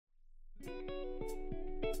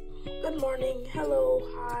morning. Hello,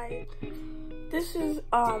 hi. This is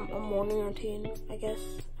a morning routine, I guess.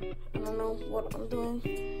 I don't know what I'm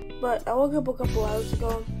doing, but I woke up a couple hours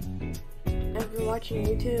ago. I've been watching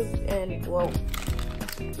YouTube and, well,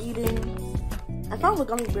 eating. I found the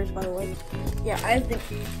gummy bears, by the way. Yeah, I've been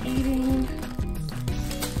eating.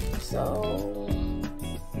 So,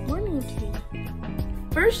 morning routine.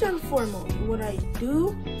 First and foremost, what I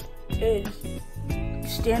do is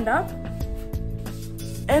stand up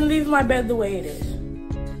and leave my bed the way it is.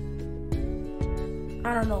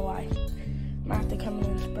 I don't know why. I might have to come in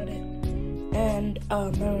and spread it. And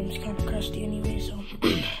my room's kind of crusty anyway, so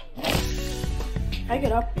I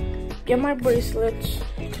get up, get my bracelets,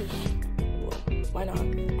 because, well, why not?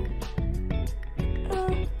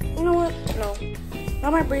 You know what? No.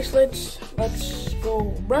 Not my bracelets. Let's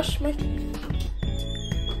go brush my teeth.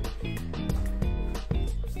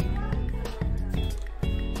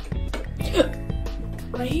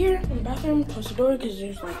 Right here in the bathroom, close the door because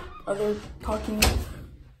there's like other talking.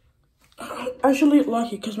 Actually,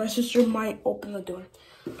 lucky because my sister might open the door.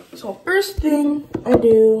 So first thing I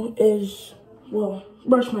do is, well,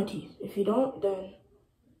 brush my teeth. If you don't, then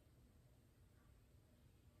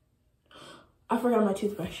I forgot my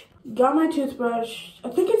toothbrush. Got my toothbrush. I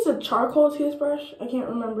think it's a charcoal toothbrush. I can't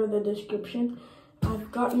remember the description.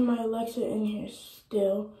 I've gotten my Alexa in here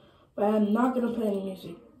still, but I'm not gonna play any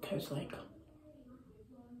music because like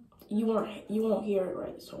you won't hear it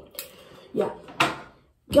right. So yeah,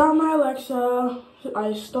 got my Alexa.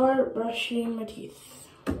 I start brushing my teeth.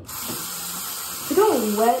 If you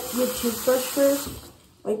don't wet your toothbrush first,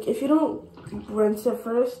 like if you don't rinse it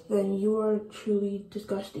first, then you are truly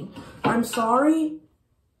disgusting. I'm sorry,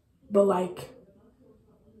 but like,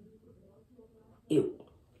 ew.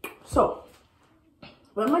 So,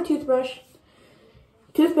 wet my toothbrush,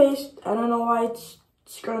 toothpaste. I don't know why it's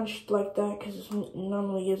scrunched like that because it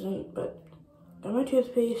normally isn't, but got my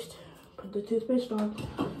toothpaste, put the toothpaste on.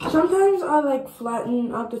 Sometimes I like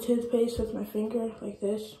flatten out the toothpaste with my finger like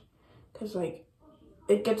this because like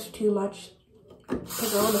it gets too much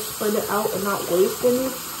because I want to spread it out and not waste any.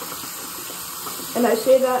 And I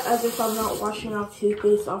say that as if I'm not washing off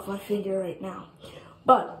toothpaste off my finger right now.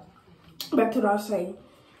 But back to what I was saying.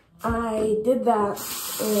 I did that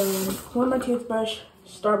and wet my toothbrush,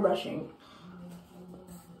 start brushing.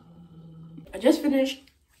 I just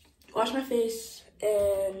finished, wash my face,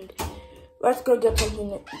 and let's go get something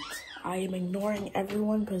to eat. I am ignoring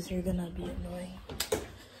everyone because they're gonna be annoying.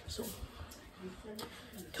 So,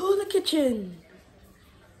 to the kitchen.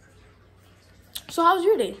 So how's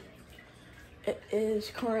your day? It is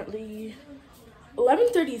currently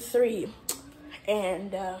 11:33,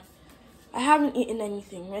 and I haven't eaten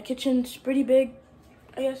anything. My kitchen's pretty big,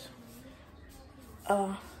 I guess.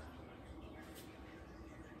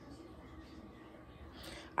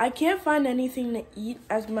 I can't find anything to eat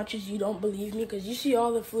as much as you don't believe me because you see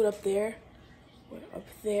all the food up there,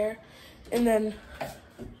 and then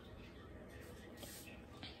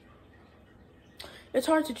it's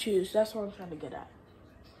hard to choose. That's what I'm trying to get at.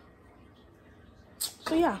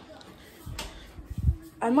 So yeah,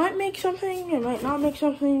 I might make something, I might not make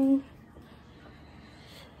something.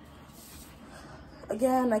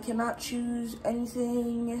 Again, I cannot choose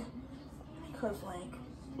anything because like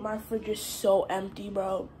my fridge is so empty,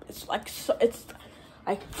 bro. It's like so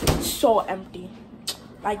empty.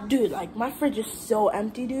 Like, dude, like my fridge is so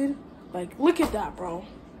empty, dude. Like, look at that, bro.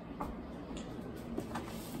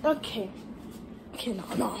 Okay,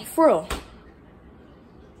 no, for real.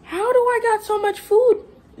 How do I got so much food?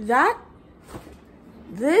 This,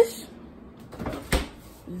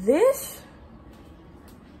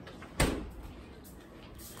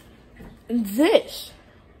 and this.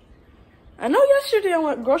 I know yesterday I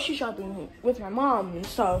went grocery shopping with my mom and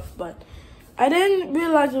stuff, but I didn't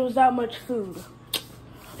realize it was that much food.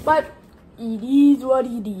 But it is what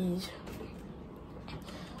it is.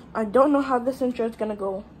 I don't know how this intro is gonna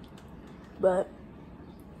go, but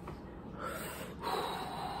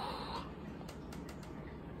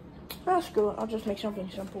screw it. I'll just make something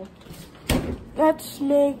simple. Let's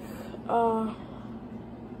make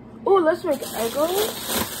let's make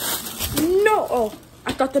Eggos. No, oh,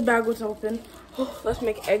 I thought the bag was open. Oh, let's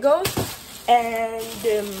make Eggos and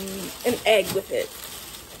an egg with it.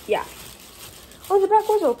 Yeah. Oh, the bag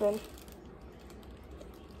was open.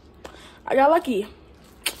 I got lucky.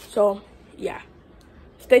 So yeah,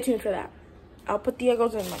 stay tuned for that. I'll put the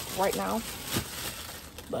Eggos in like right now.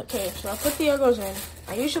 But okay, so I'll put the Eggos in.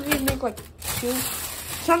 I usually make like 2.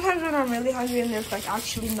 Sometimes when I'm really hungry and there's like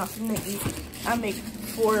actually nothing to eat, I make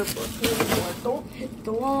 4 or 3 or don't hit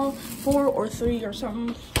the wall, 4 or 3 or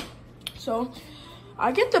something. So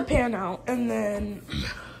I get the pan out and then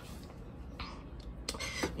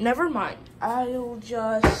never mind. I'll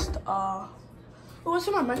just, what's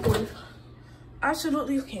in my microwave?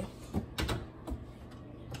 Absolutely okay.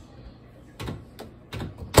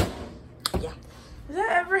 Yeah. Has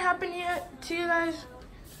that ever happened yet to you guys?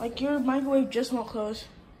 Like your microwave just won't close?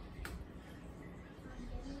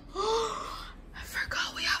 I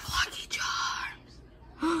forgot we have Lucky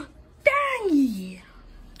Charms. Dang!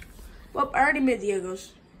 Well, I already made the Eggos.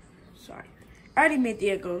 Sorry. I already made the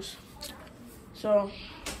Eggos. So,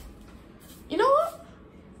 you know what?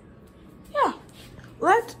 Yeah.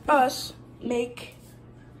 Let us make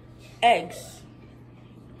eggs.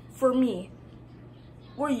 For me.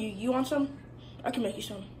 Where are you? You want some? I can make you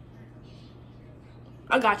some.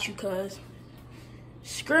 I got you, cuz.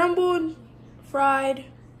 Scrambled, fried,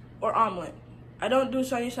 or omelet. I don't do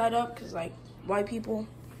sunny side up because, like, white people.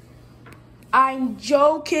 I'm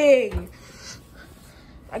joking.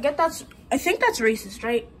 I think that's racist,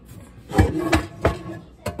 right?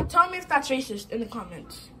 Tell me if that's racist in the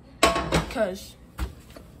comments. Because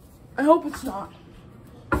I hope it's not.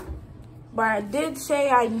 But I did say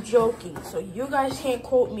I'm joking. So you guys can't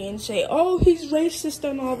quote me and say, oh, he's racist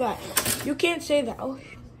and all that. You can't say that. Oh,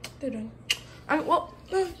 they're done. Well,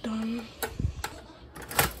 they're done.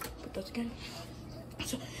 Put that again.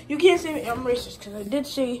 So you can't say I'm racist because I did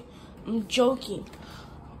say I'm joking.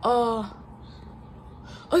 Oh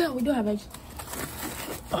yeah, we do have eggs.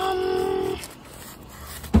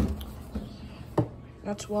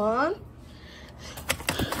 That's one.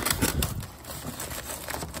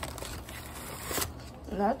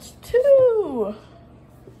 That's two.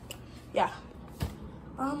 Yeah.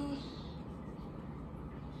 I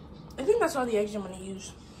think that's all the eggs I'm gonna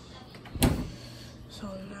use. So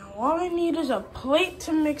now all I need is a plate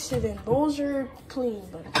to mix it in. Those are clean,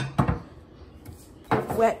 but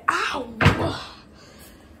wet. Ow!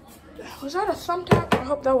 Was that a thumbtack? I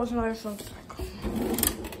hope that was not a thumbtack.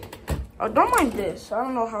 Oh, don't mind this. I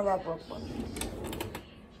don't know how that broke, but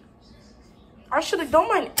actually, don't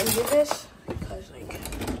mind any of this because, like,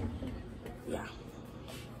 yeah.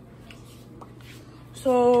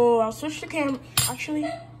 So I'll switch the camera. Actually,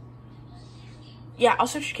 yeah, I'll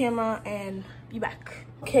switch the camera and be back.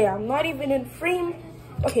 Okay, I'm not even in frame.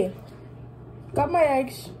 Okay, got my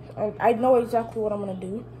eggs. I know exactly what I'm gonna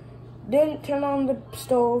do. Then turn on the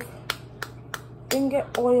stove. Then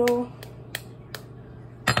get oil.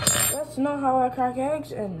 That's not how I crack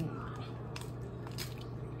eggs, and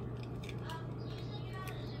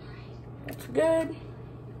that's good.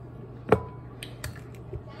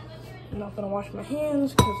 I'm not gonna wash my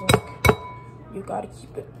hands because, like, you gotta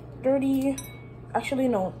keep it dirty. Actually,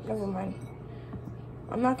 no, never mind.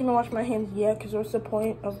 I'm not gonna wash my hands yet because what's the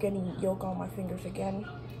point of getting yolk on my fingers again?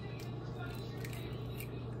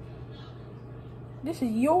 This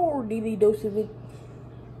is your daily dose of it.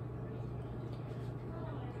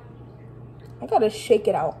 I gotta shake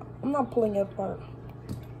it out. I'm not pulling it apart.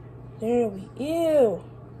 There we Ew.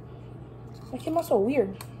 That came out so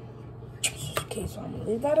weird. Okay, so I'm gonna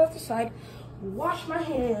leave that at the side. Wash my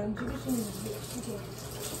hands. You can see this. Okay.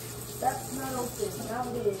 That's not open. Now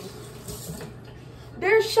it is.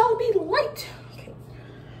 There shall be light. Okay.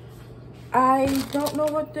 I don't know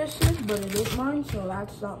what this is, but it is mine, so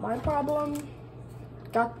that's not my problem.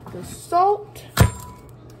 Got the salt.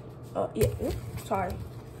 Yeah. Sorry.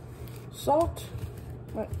 Salt.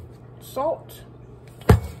 Salt.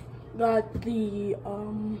 Got the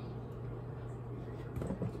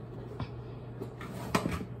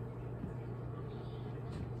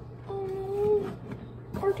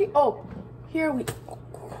oh, here we go.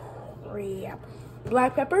 Crap.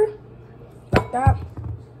 Black pepper. Got that.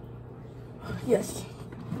 Yes.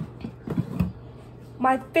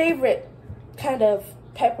 My favorite kind of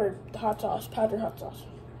pepper hot sauce, powdered hot sauce.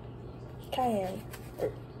 Cayenne.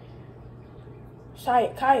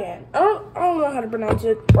 Cayenne. I don't know how to pronounce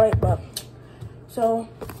it right, but so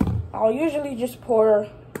I'll usually just pour.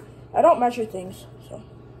 I don't measure things, so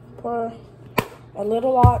pour a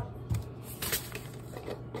little lot.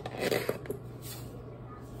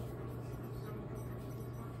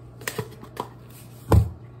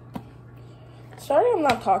 Sorry I'm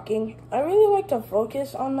not talking. I really like to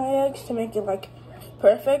focus on my eggs to make it like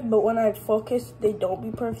perfect, but when I focus, they don't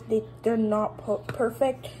be perfect. They're not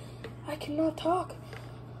perfect. I cannot talk.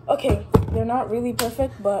 Okay, they're not really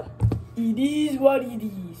perfect, but it is what it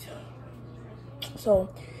is. So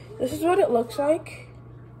this is what it looks like.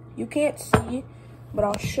 You can't see, but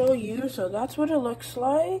I'll show you. So that's what it looks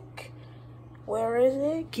like. Where is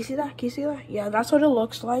it? Can you see that? Can you see that? Yeah, that's what it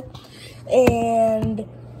looks like. And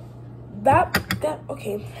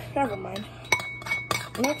okay, never mind.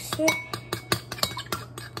 Next step.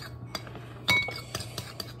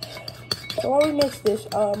 So while we mix this,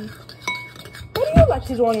 what do you like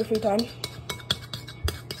to do on your free time?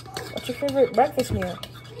 What's your favorite breakfast meal?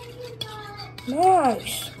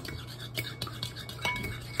 Nice.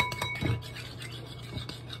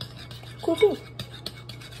 Cool too.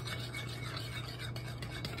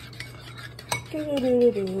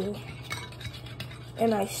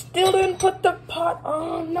 And I still didn't put the pot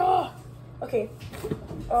on. No. Okay.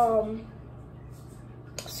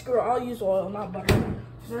 Screw it, I'll use oil, not butter.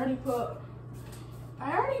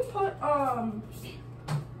 I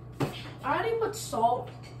already put salt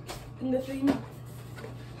in the thing.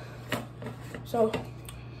 So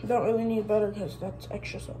I don't really need butter because that's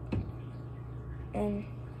extra salt. And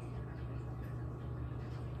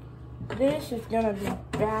this is gonna be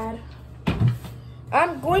bad.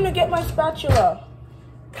 I'm going to get my spatula.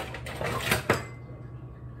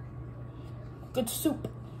 Good soup.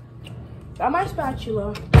 Got my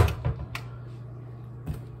spatula.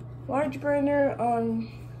 Large burner on.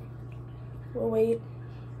 We'll wait.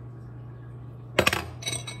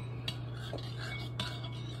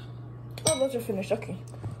 Oh, those are finished. Okay.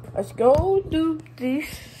 Let's go do this.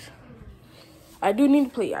 I do need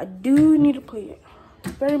to play it.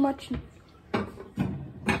 Very much.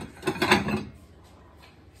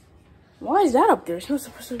 Why is that up there? It's not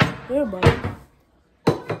supposed to be there, buddy.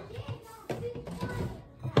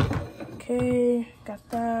 Okay, got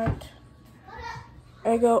that.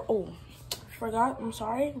 Eggo. Oh, forgot. I'm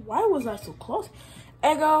sorry. Why was I so close?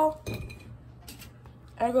 Eggo,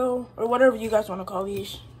 or whatever you guys want to call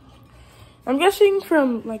these. I'm guessing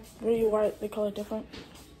from like where you are, they call it different.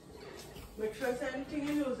 Like,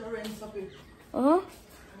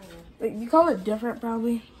 you call it different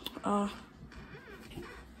probably.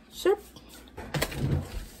 Sip.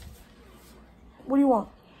 What do you want?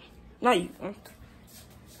 Not you.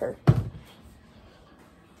 Her.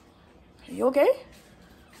 Are you okay?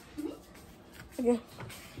 Okay.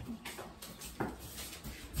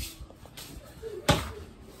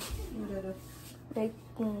 Make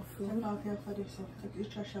more food. Oh, yeah.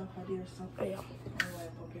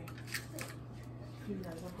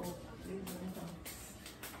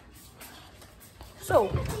 So,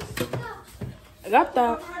 I got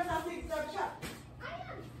that.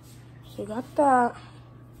 So, got that.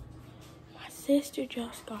 My sister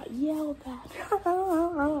just got yelled at.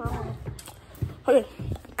 Okay.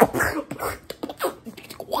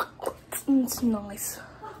 It's nice.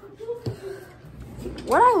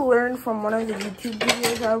 What I learned from one of the YouTube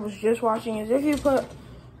videos I was just watching is if you put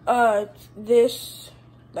this,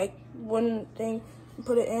 like one thing, you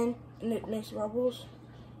put it in and it makes bubbles.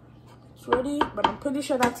 It's ready, but I'm pretty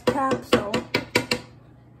sure that's cap, so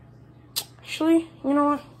actually, you know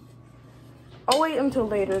what? I'll wait until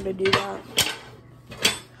later to do that.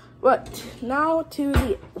 But now to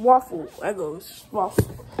the waffle Eggos.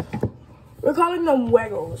 We're calling them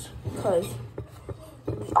Weggos because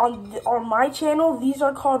on my channel these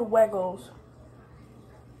are called Weggos.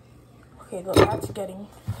 Okay, that's getting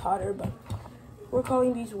hotter, but we're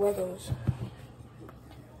calling these Weggos.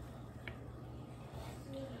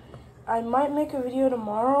 I might make a video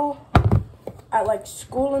tomorrow at like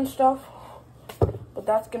school and stuff, but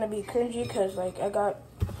that's gonna be cringy because like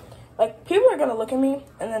people are gonna look at me,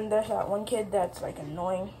 and then there's that one kid that's like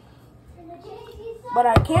annoying. But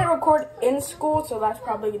I can't record in school, so that's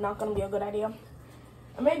probably not gonna be a good idea.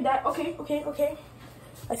 I made that. Okay.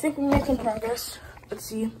 I think we made some progress. Let's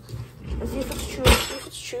see. Let's see if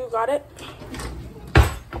it's true. Got it.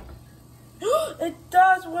 It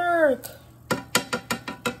does work.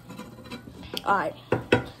 Alright.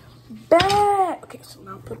 Back. Okay, so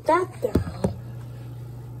now put that down.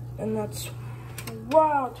 And that's,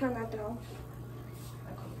 wow, turn that down.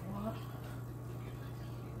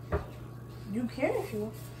 You can if you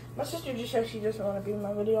want. My sister just said she doesn't want to be in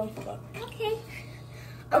my video. But... Okay.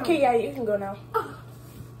 Okay, yeah, you can go now.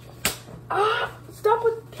 Stop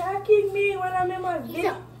attacking me when I'm in my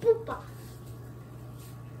video.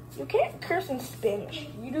 You can't curse in Spanish.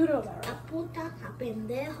 You do know that, right?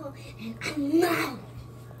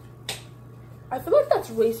 I feel like that's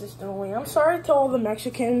racist in a way. I'm sorry to all the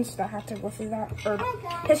Mexicans that have to go through that. Or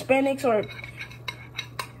Hispanics, or...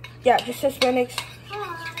 yeah, just Hispanics.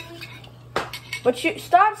 But you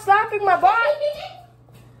stop slapping my butt.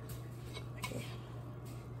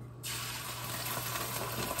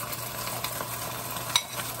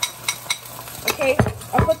 Okay,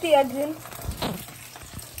 I'll put the eggs in.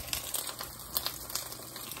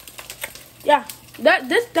 Yeah,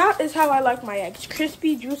 that is how I like my eggs.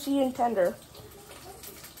 Crispy, juicy, and tender.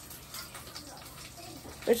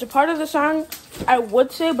 There's a part of the song I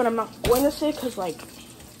would say, but I'm not going to say because like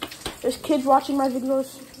there's kids watching my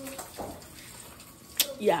videos.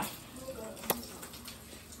 Yeah.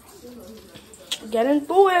 Get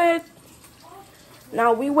into it.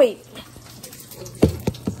 Now we wait.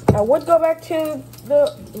 I would go back to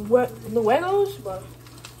the Legos, but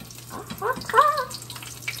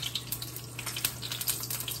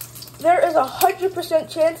there is 100%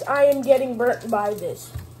 chance I am getting burnt by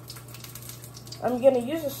this. I'm gonna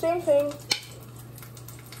use the same thing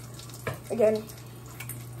again.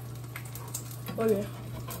 Okay.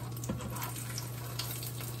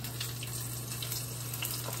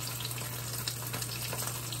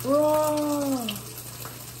 Bro,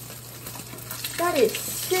 that is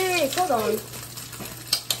sick. Hold on.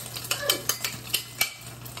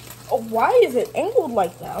 Oh, why is it angled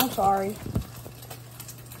like that? I'm sorry.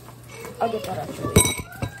 I'll get that actually.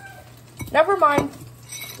 Never mind.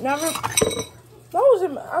 Never. That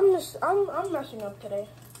wasn't. I'm messing up today.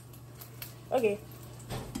 Okay.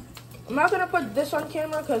 I'm not gonna put this on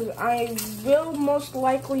camera because I will most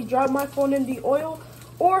likely drop my phone in the oil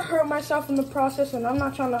or hurt myself in the process, and I'm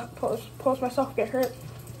not trying to post myself get hurt.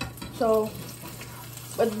 So,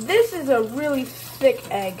 but this is a really thick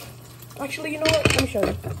egg. Actually, you know what? Let me show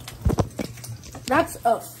you. That's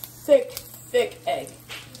a thick egg.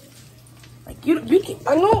 Like you can,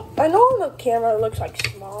 I know the camera looks like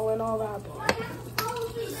small and all that, but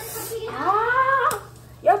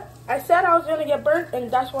yep, I said I was gonna get burnt,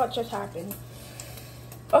 and that's what just happened.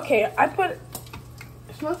 Okay,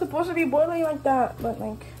 it's not supposed to be boiling like that, but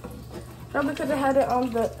like probably because I had it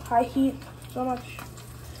on the high heat so much.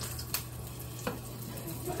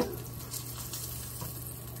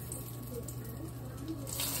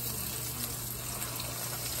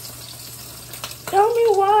 Tell me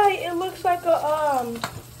why it looks like a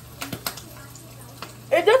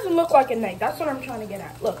it doesn't look like an egg. That's what I'm trying to get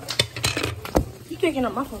at. Look, you're taking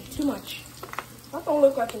up my phone too much. That don't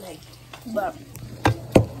look like an egg, but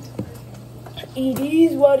it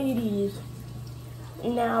is what it is.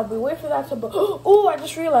 Now we wait for that to boil. Oh, I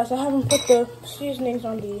just realized I haven't put the seasonings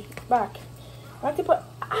on the back. I like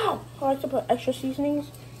to put extra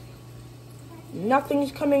seasonings.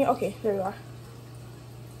 Nothing's coming. Okay, there we are.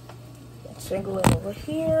 Let's angle it over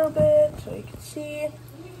here a bit so you can see.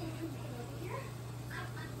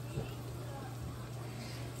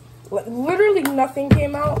 Like, literally nothing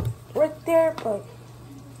came out right there, but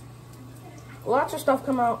lots of stuff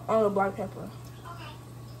come out on the black pepper.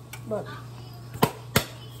 But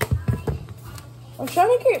I'm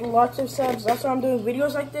trying to get lots of subs. That's why I'm doing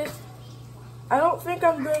videos like this. I don't think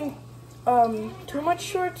I'm doing too much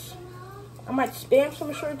shorts. I might spam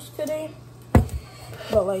some shorts today,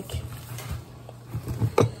 but like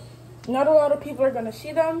not a lot of people are gonna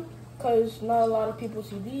see them because not a lot of people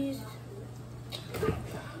see these.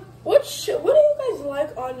 What do you guys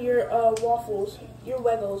like on your waffles, your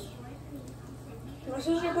Legos? My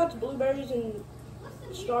sister puts blueberries and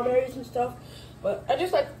strawberries and stuff, but I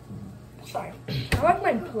just like, I like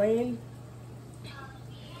mine plain.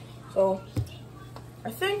 So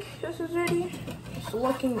I think this is ready. It's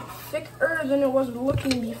looking thicker than it was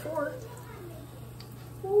looking before.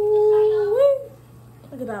 Ooh,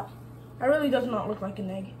 look at that. That really does not look like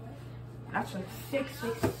an egg. That's a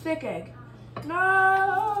thick egg.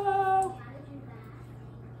 No.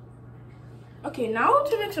 Okay, now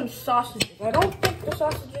to make some sausages. I don't think the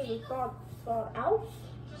sausages are thawed out,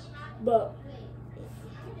 but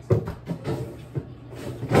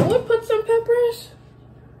I would put some peppers.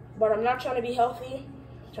 But I'm not trying to be healthy.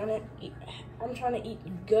 I'm trying to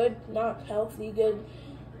eat good, not healthy good.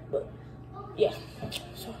 But yeah,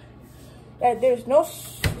 so there's no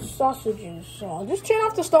sausages. So I'll just turn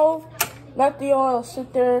off the stove. Let the oil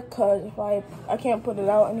sit there, cause if I can't put it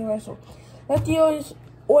out anyway. So let the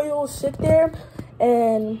oil sit there,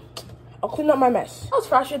 and I'll clean up my mess. That was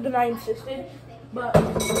faster than I insisted, but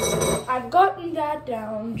I've gotten that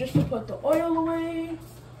down just to put the oil away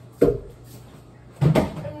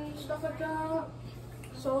and stuff like that.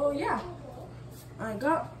 So yeah, I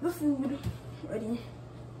got the food ready.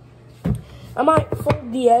 I might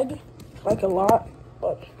fold the egg, like a lot,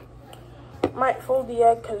 but I might fold the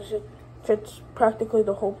egg because it fits practically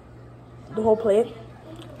the whole plate.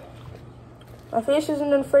 My face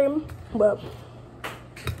isn't in frame, but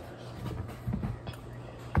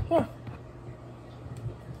yeah.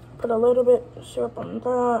 Put a little bit of syrup on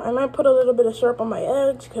that. I might put a little bit of syrup on my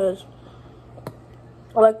eggs because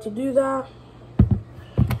I like to do that.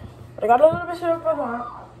 I got a little bit of syrup on that,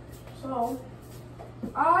 so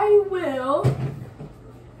I will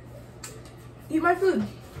eat my food.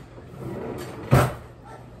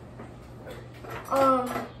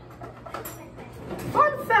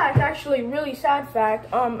 Fun fact, actually, really sad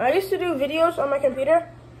fact. I used to do videos on my computer,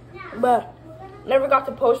 but never got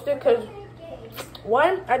to post it because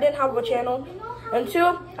one, I didn't have a channel, And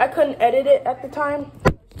two, I couldn't edit it at the time.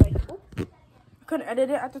 Like, I couldn't edit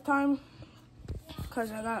it at the time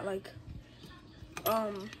because I got like,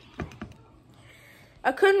 I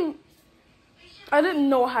didn't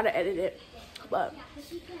know how to edit it, but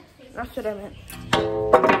that's what I meant.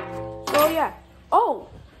 So yeah. Oh,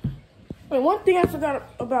 and one thing I forgot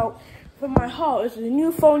about from my haul is the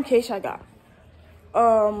new phone case I got.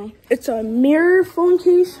 It's a mirror phone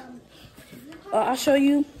case. I'll show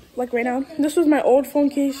you like right now. This was my old phone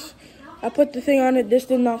case. I put the thing on it. This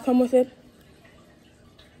did not come with it.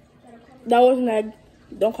 That was an egg.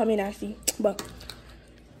 Don't call me nasty, but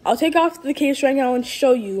I'll take off the case right now and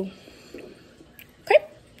show you. Okay?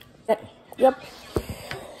 Yep.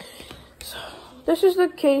 So, this is the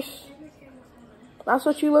case. That's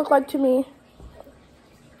what you look like to me.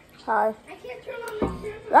 Hi.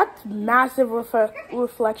 That's massive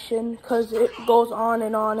reflection because it goes on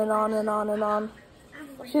and on and on and on and on.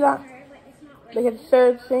 See that? Like a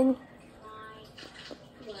third thing.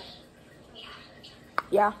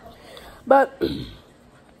 Yeah. But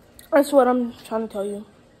that's what I'm trying to tell you.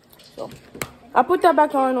 So I'll put that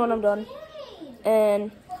back on when I'm done.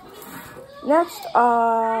 And next,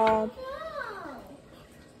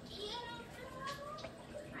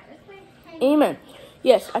 amen.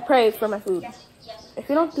 Yes, I pray for my food. If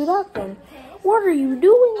you don't do that, then what are you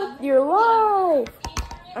doing with your life?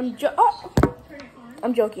 I'm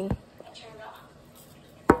joking.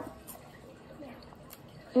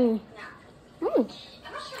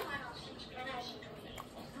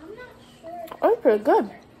 That's pretty good.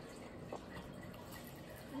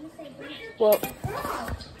 Well,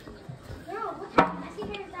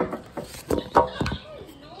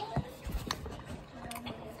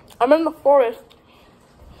 I'm in the forest.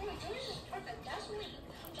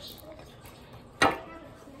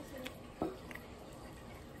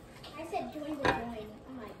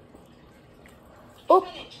 Oh,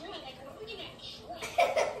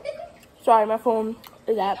 sorry, my phone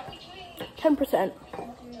is at 10%.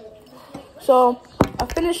 So I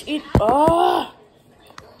finished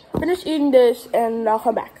eating this, and I'll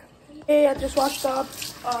come back. Hey, I just washed up.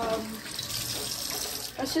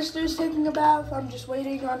 My sister's taking a bath. I'm just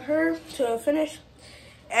waiting on her to finish,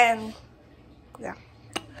 and yeah.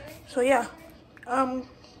 So yeah, I'll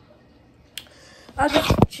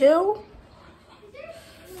just chill.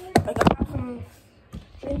 Like I have some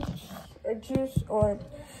drinks or juice or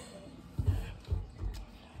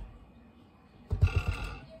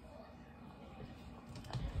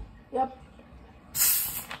yep.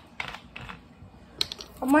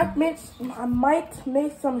 I might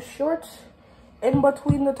make some shorts in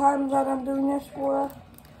between the times that I'm doing this for,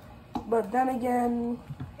 but then again,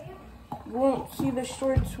 you won't see the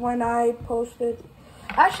shorts when I post it.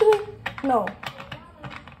 Actually, no.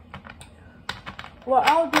 What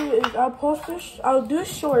I'll do is I'll do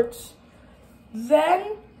shorts,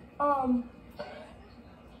 then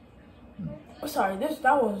sorry,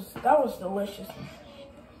 that was delicious.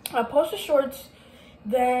 I'll post the shorts,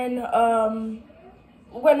 then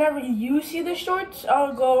whenever you see the shorts,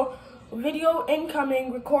 I'll go video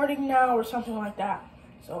incoming, recording now, or something like that.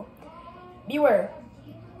 So beware.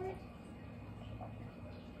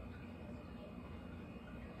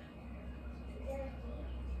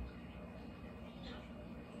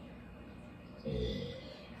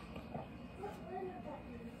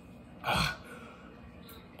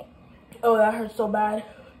 Oh, that hurts so bad.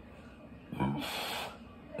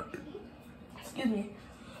 Excuse me.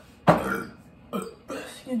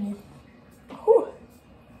 Excuse me. Whew.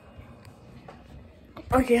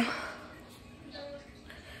 Okay.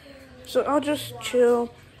 So I'll just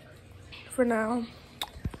chill for now.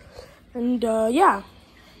 And yeah.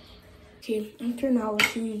 Okay,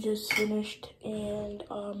 internationality just finished, and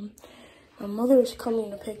my mother is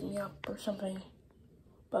coming to pick me up or something.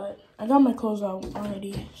 But I got my clothes out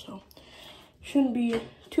already, so shouldn't be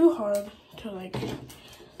too hard to like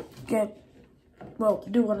do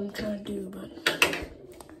what I'm trying to do, but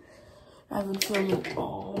I've been filming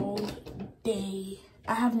all day.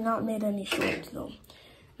 I have not made any shorts though.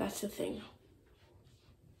 That's the thing.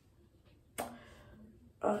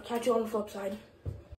 Catch you on the flip side.